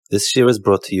This year is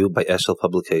brought to you by Eshel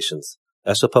Publications.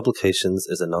 Eshel Publications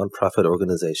is a non-profit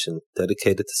organization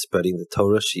dedicated to spreading the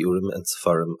Torah, Shiurim, and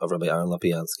Sefarim of Rabbi Aaron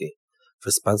Lapiansky. For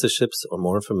sponsorships or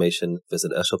more information,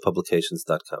 visit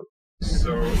eshelpublications.com.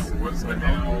 So, we're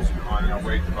now on our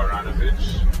way to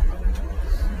Baranavich.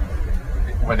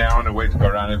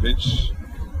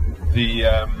 The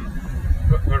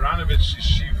Baranovich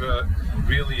yeshiva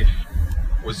really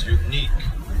was unique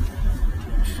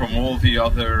from all the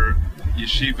other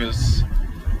yeshivas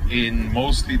in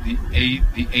mostly the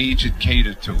age it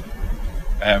catered to.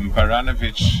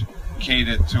 Baranavich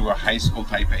catered to a high school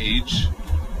type age,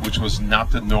 which was not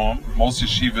the norm. Most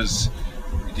yeshivas,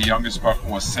 the youngest Bachrim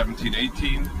was 17,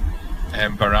 18,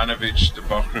 and Baranavich, the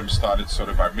Bachrim, started sort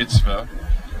of bar mitzvah,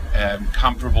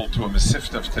 comparable to a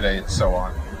Mesivta today and so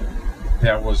on.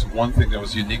 That was one thing that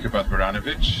was unique about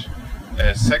Baranavich.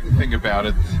 Second thing about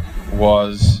it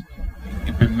was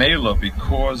B'meila,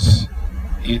 because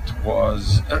it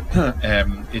was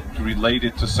it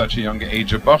related to such a young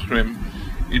age of Bachrim,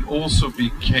 it also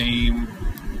became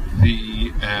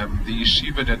the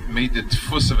yeshiva that made the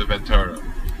tfus of a Torah.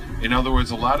 In other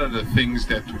words, a lot of the things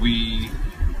that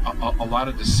a lot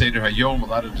of the Seder Hayom, a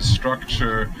lot of the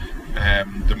structure,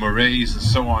 the mores and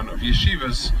so on of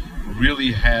yeshivas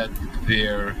really had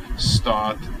their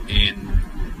start in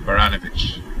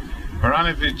Baranavich.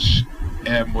 Baranavich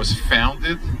was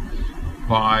founded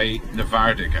by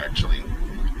Nevardik, actually.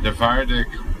 Nevardik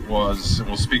was, and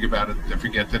we'll speak about it, I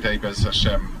forget today, Bez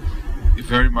Hashem,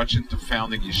 very much into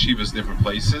founding yeshivas different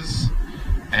places.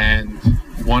 And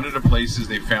one of the places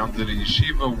they founded a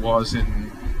yeshiva was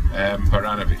in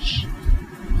Baranavich.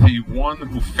 The one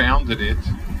who founded it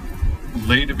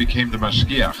later became the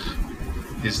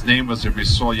mashgiach. His name was Rabbi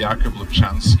Saul Yaakov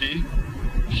Lubchansky.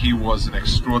 He was an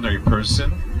extraordinary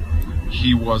person.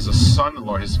 He was a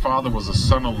son-in-law. His father was a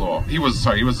son-in-law. He was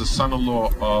a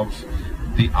son-in-law of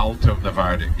the Alta of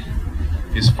Nevardik.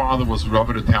 His father was Rav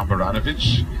of the town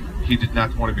Baranavich. He did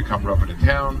not want to become Rav of the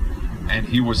town, and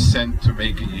he was sent to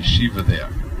make a yeshiva there.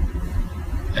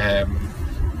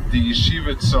 The yeshiva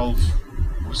itself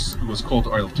was called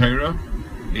Oil Torah.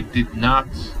 It did not.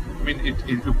 I mean,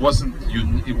 it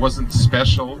wasn't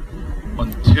special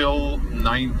until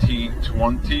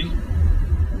 1920,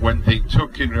 when they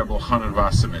took in Rav Elchonon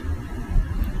Wasserman.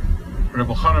 Rav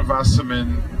Elchonon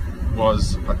Wasserman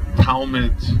was a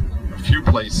Talmud a few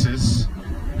places,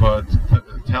 but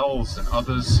Tells and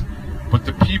others. But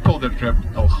the people that Rav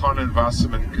Elchonon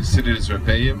Wasserman considered as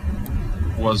Rebbeim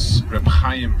was Reb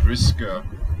Chaim Brisker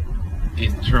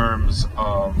in terms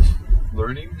of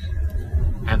learning,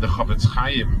 and the Chavetz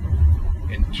Chaim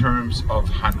in terms of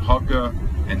Hanhaga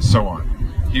and so on.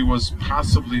 He was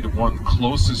possibly the one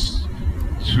closest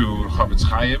to Chavetz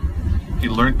Chaim. He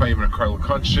learned by him in Karl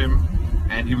Kutchim,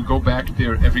 and he would go back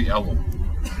there every Elul.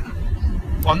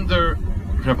 Under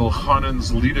Reb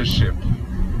Elchonon's leadership,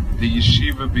 the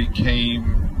yeshiva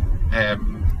became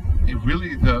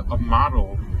really a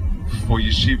model for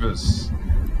yeshivas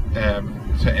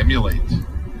to emulate.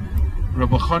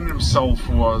 Reb Elchonon himself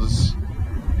was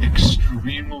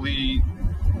extremely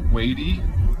weighty.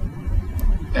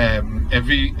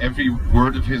 Every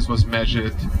word of his was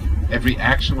measured. Every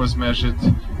action was measured.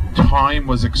 Time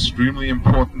was extremely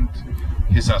important.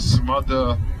 His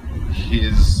asmada,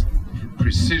 his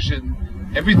precision,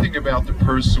 everything about the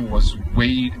person was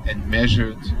weighed and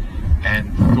measured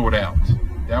and thought out.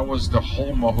 That was the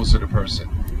whole mahus of the person.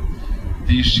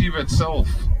 The yeshiva itself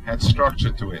had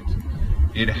structure to it.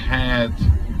 It had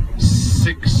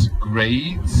 6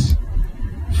 grades,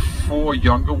 3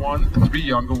 younger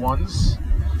ones.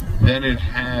 Then it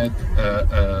had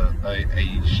a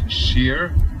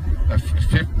shear, a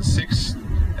 5th and 6th,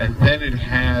 and then it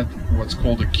had what's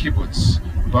called a kibbutz,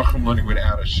 Bachrim learning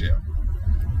without a shear.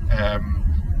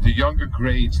 The younger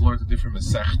grades learned a different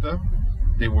mesechta.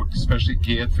 They were especially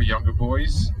geared for younger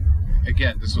boys.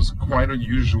 Again, this was quite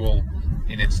unusual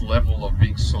in its level of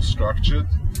being so structured.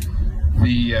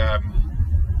 The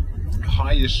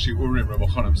highest shiurim, Rav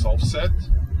Elchonon himself said.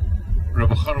 Rav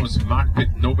Elchonon was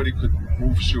makbid. Nobody could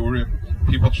move shiurim.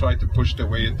 People tried to push their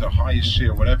way into highest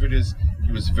shir, whatever it is.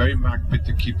 He was very makbid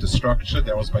to keep the structure.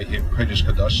 That was by him, Kodesh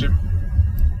Kadashim.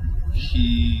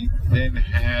 He then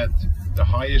had the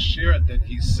highest shir, and then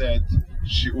he said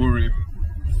shiurim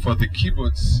for the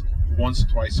kibbutz once or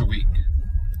twice a week.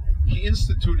 He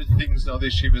instituted things the other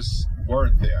yeshivas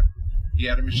weren't there. He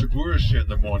had a mishabura shir in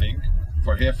the morning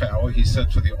for half hour, he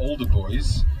said, for the older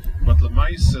boys, but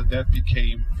Lamaisa, that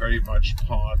became very much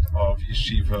part of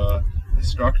yeshiva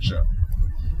structure.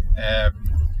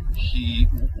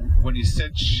 When he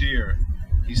said shir,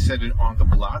 he said it on the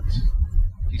blot.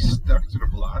 He stuck to the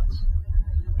blot.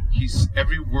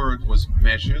 every word was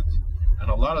measured, and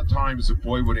a lot of times a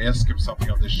boy would ask him something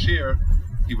on the shir,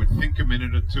 he would think a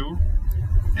minute or two,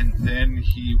 and then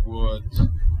he would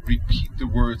repeat the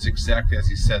words exactly as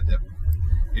he said them.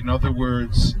 In other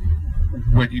words,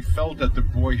 when he felt that the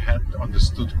boy had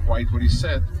understood quite what he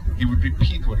said, he would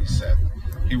repeat what he said.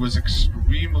 He was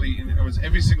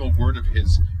every single word of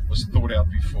his was thought out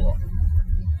before.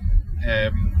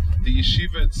 The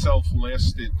yeshiva itself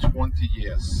lasted 20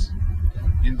 years.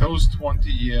 In those 20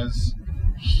 years,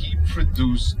 he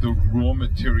produced the raw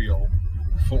material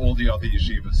for all the other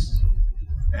yeshivas.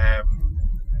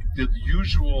 The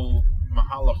usual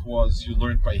mahalach was you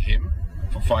learned by him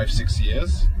for 5-6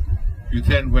 years. You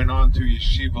then went on to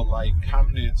yeshiva like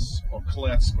Kamnitz or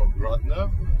Kletsk or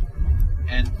Grodno,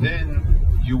 and then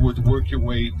you would work your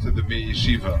way to the Mei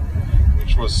Yeshiva,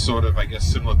 which was sort of, I guess,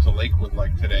 similar to Lakewood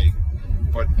like today.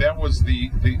 But that was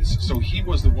so he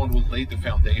was the one who laid the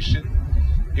foundation.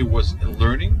 It was in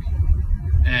learning,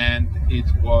 and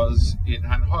it was in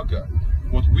Hanhaga,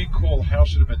 what we call how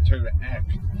should a Ben Torah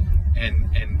act, and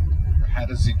how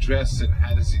does he dress, and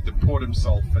how does he deport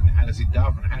himself, and how does he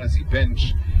daven, how does he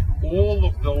bench. All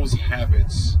of those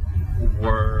habits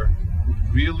were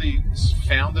really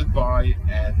founded by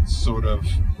and sort of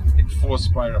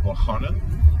enforced by Rav Elchonon,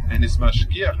 and his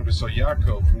mashgiach, Rav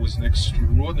Yaakov, who was an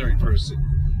extraordinary person.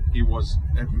 He was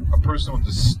a person who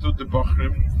understood the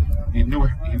Bachrim. He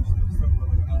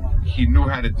knew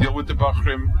how to deal with the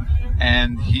Bachrim,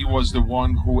 and he was the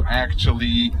one who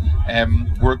actually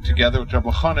worked together with Rav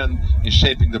Elchonon in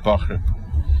shaping the Bachrim.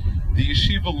 The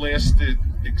yeshiva lasted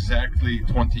exactly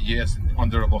 20 years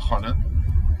under Rav Elchonon.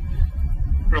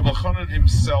 Rav Elchonon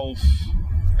himself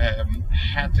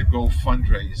had to go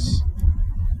fundraise,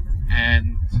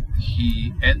 and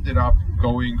he ended up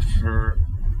going to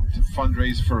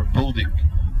fundraise for a building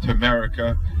to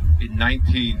America in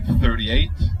 1938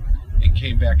 and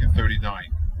came back in 39.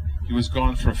 He was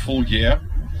gone for a full year.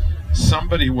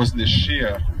 Somebody who was in the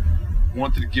shir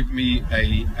wanted to give me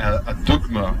a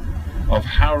dogma of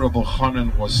how Rav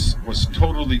Elchonon was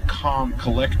totally calm,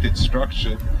 collected,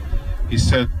 structured. He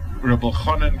said Rav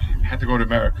Elchonon had to go to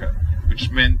America, which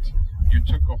meant you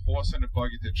took a horse and a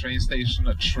buggy to the train station,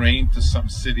 a train to some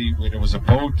city where there was a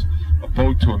boat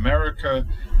to America.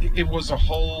 It was a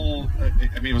whole,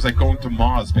 it was like going to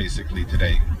Mars basically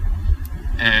today.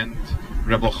 And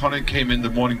Rav Elchonon came in the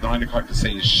morning, 9 o'clock, to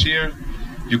say his shir.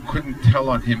 You couldn't tell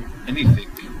on him anything.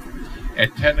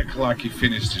 At 10 o'clock he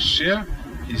finished his shir.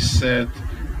 He said,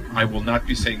 I will not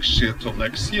be saying shir till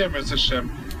next year, Mr. Hashem.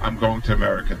 I'm going to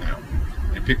America now.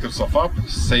 He picked himself up,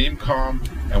 same calm,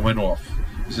 and went off.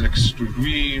 He's an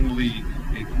he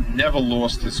never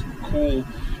lost his cool.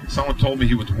 Someone told me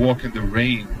he would walk in the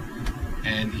rain,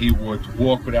 and he would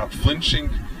walk without flinching.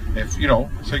 So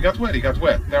he got wet.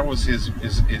 That was his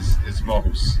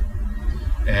mohus.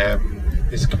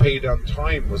 His paid on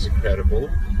time was incredible.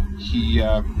 He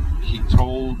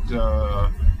told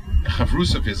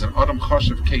Chavrus of his, an Adam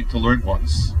Chashav came to learn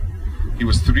once. He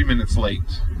was 3 minutes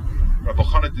late. Rav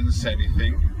Elchonon didn't say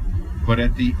anything, but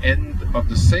at the end of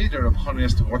the Seder, Rav Elchonon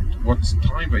asked him, what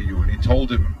time are you? And he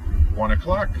told him 1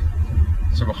 o'clock.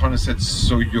 So Rav Elchonon said,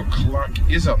 so your clock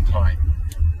is on time.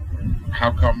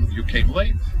 How come you came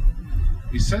late?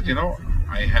 He said,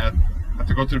 I had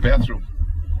to go to the bathroom.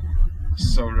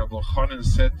 So Rav Elchonon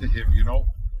said to him,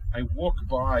 I walk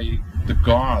by the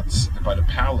guards, by the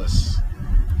palace,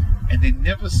 and they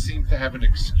never seem to have an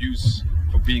excuse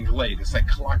for being late. It's like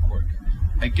clockwork.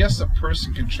 I guess a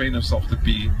person can train himself to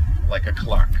be like a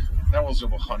clock. That was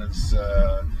Rav Elchonon's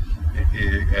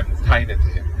taina to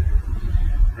him.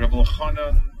 Rav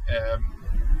Elchonon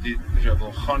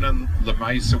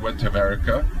Lemaisa went to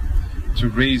America to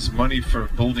raise money for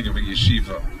building of a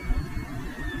yeshiva.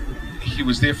 He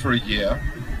was there for a year,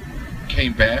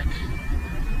 came back.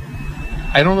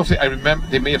 I don't know if I remember,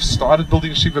 they may have started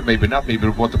building a yeshiva, maybe not, maybe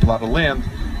they bought the plot of land,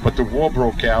 but the war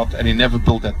broke out and he never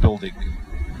built that building.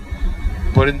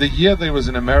 But in the year that he was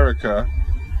in America,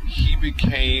 he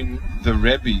became the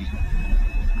Rebbe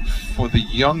for the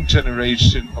young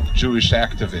generation of Jewish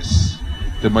activists.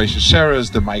 The Moshe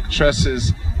Sheres, the Mike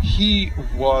Tresses. He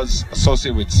was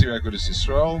associated with Tzir Agudas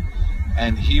Yisrael,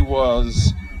 and he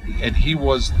was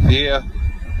their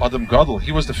Adam Gadol.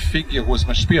 He was the figure who was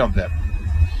mashpia on them.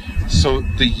 So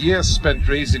the year spent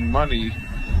raising money,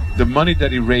 the money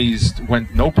that he raised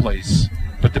went no place,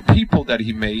 but the people that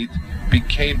he made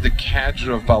became the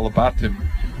cadre of Balabatim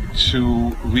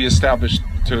to establish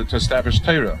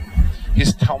Torah.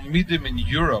 His Talmidim in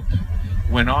Europe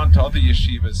went on to other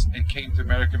yeshivas and came to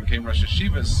America and became Rosh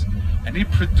Yeshivas, and he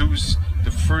produced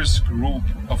the first group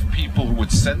of people who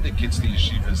would send the kids to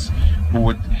yeshivas, who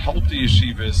would help the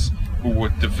yeshivas, who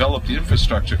would develop the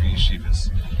infrastructure of yeshivas.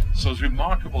 So it's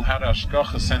remarkable how the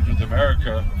Hashgacha centered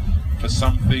America for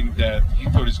something that he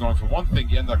thought he was going for one thing,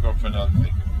 he ended up going for another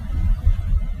thing.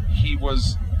 He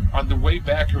was on the way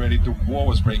back already, the war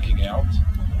was breaking out,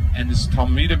 and his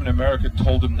Talmidim in America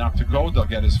told him not to go, they'll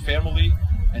get his family,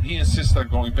 and he insisted on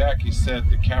going back. He said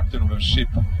the captain of a ship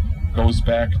goes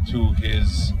back to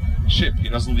his ship, he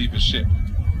doesn't leave his ship.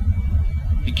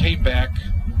 He came back,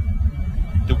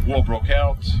 the war broke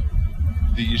out,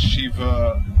 the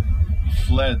yeshiva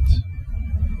fled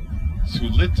to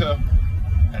Litta.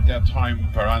 At that time,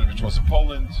 Baranavich was in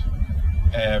Poland.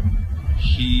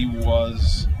 He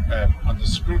was under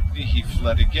scrutiny, he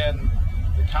fled again.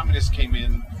 The communists came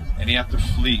in and he had to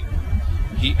flee.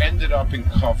 He ended up in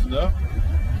Kovna,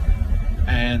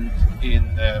 and in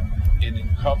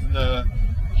Kovna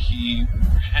he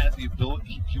had the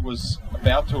ability, he was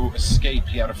about to escape.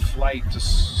 He had a flight to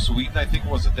Sweden, I think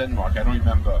it was, or Denmark, I don't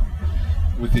remember,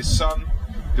 with his son.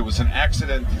 There was an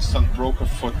accident, his son broke a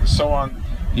foot and so on.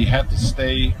 He had to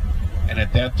stay, and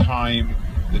at that time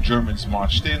the Germans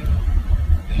marched in.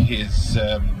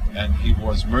 And he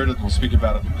was murdered. We'll speak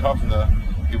about it in Kovna.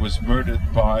 He was murdered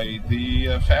by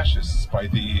the fascists, by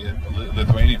the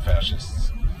Lithuanian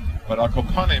fascists. But Al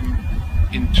Kopanim,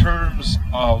 in terms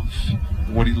of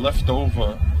what he left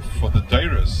over for the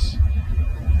Dairas,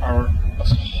 are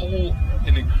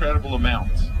an incredible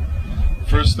amount.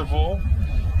 First of all,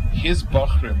 his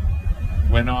Bachrim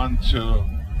went on to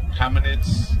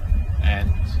Kamenitz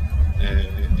and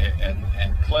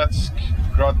Kletsk,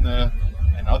 Grodno,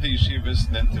 and other yeshivas,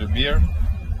 and then to the Mir.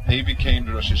 They became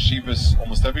the Rosh Yeshivas.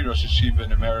 Almost every Rosh Yeshiva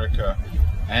in America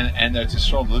and Eretz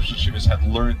Yisrael, the Rosh Yeshivas had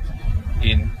learned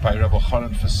by Rav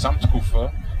Elchonon for some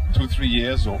tkufa, 2-3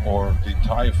 years, or the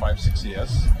entire 5-6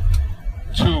 years.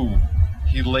 2,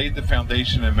 he laid the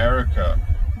foundation in America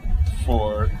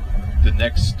for the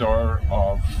next star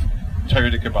of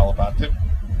Torah Kabbalah Batim.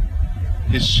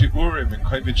 His shiurim and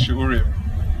kovet shiurim,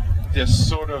 they're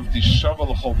sort of the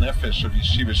shaval chol nefesh of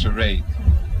yeshiva shareid.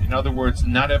 In other words,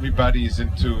 not everybody is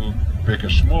into Birka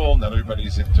Shmuel, not everybody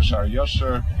is into Shar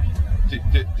Yosher. The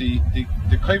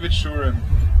kovet shiurim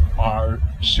are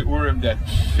shiurim that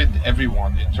fit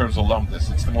everyone in terms of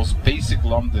lamdus. It's the most basic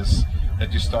lamdus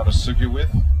that you start a sugya with.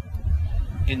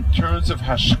 In terms of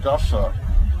hashkafa,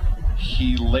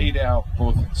 he laid out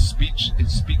both speech and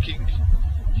speaking.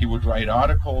 He would write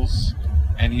articles,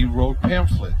 and he wrote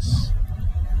pamphlets.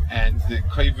 And the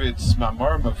Kovetz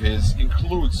Mamarim of his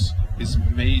includes his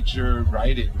major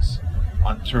writings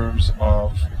on terms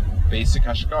of basic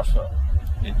hashkafa,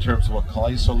 in terms of what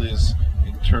Klal Yisrael is,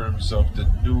 in terms of the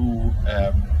new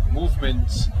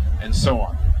movements, and so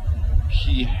on.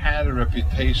 He had a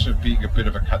reputation of being a bit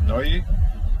of a kanoi.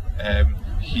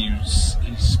 He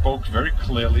spoke very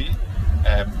clearly,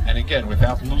 and again,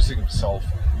 without losing himself,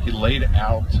 he laid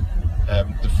out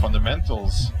the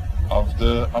fundamentals of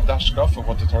the hashkafa,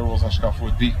 what the Torah was hashkafa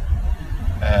would be.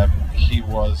 He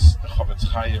was the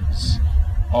Chavetz Chaim's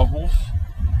Ahuv,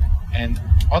 and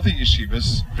other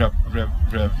yeshivas,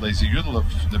 Rev Lezer Yudel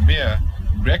of the Mir,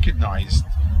 recognized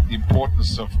the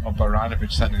importance of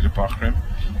Baranavich sending the Bachrim,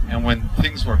 and when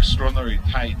things were extraordinarily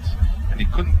tight and he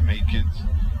couldn't make it,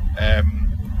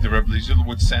 the Rev Lezer Yudel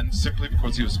would send simply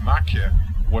because he was makir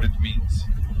what it means.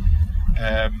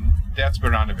 That's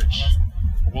Baranavich.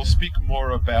 We'll speak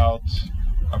more about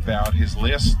his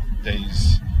last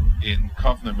days in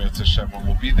Kovna, Mirz Hashem, when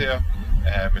we'll be there.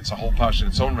 It's a whole parsha in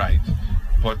its own right,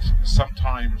 but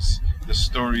sometimes the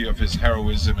story of his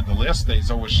heroism in the last days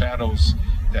overshadows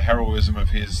the heroism of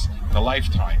his in a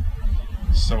lifetime.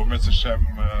 So Mirz Hashem,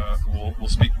 we'll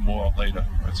speak more later.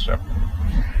 Mirz Hashem.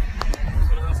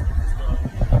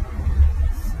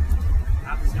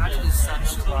 How did his son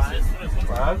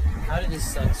survive? How did his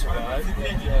son survive?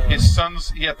 His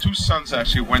sons, he had 2 sons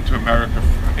actually, went to America.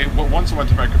 One went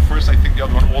to America first, I think the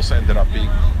other one also ended up being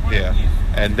here.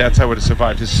 And that's how it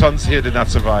survived. His sons here did not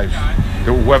survive.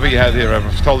 Whoever he had here,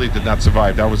 Rav Toli, did not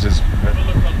survive. That was his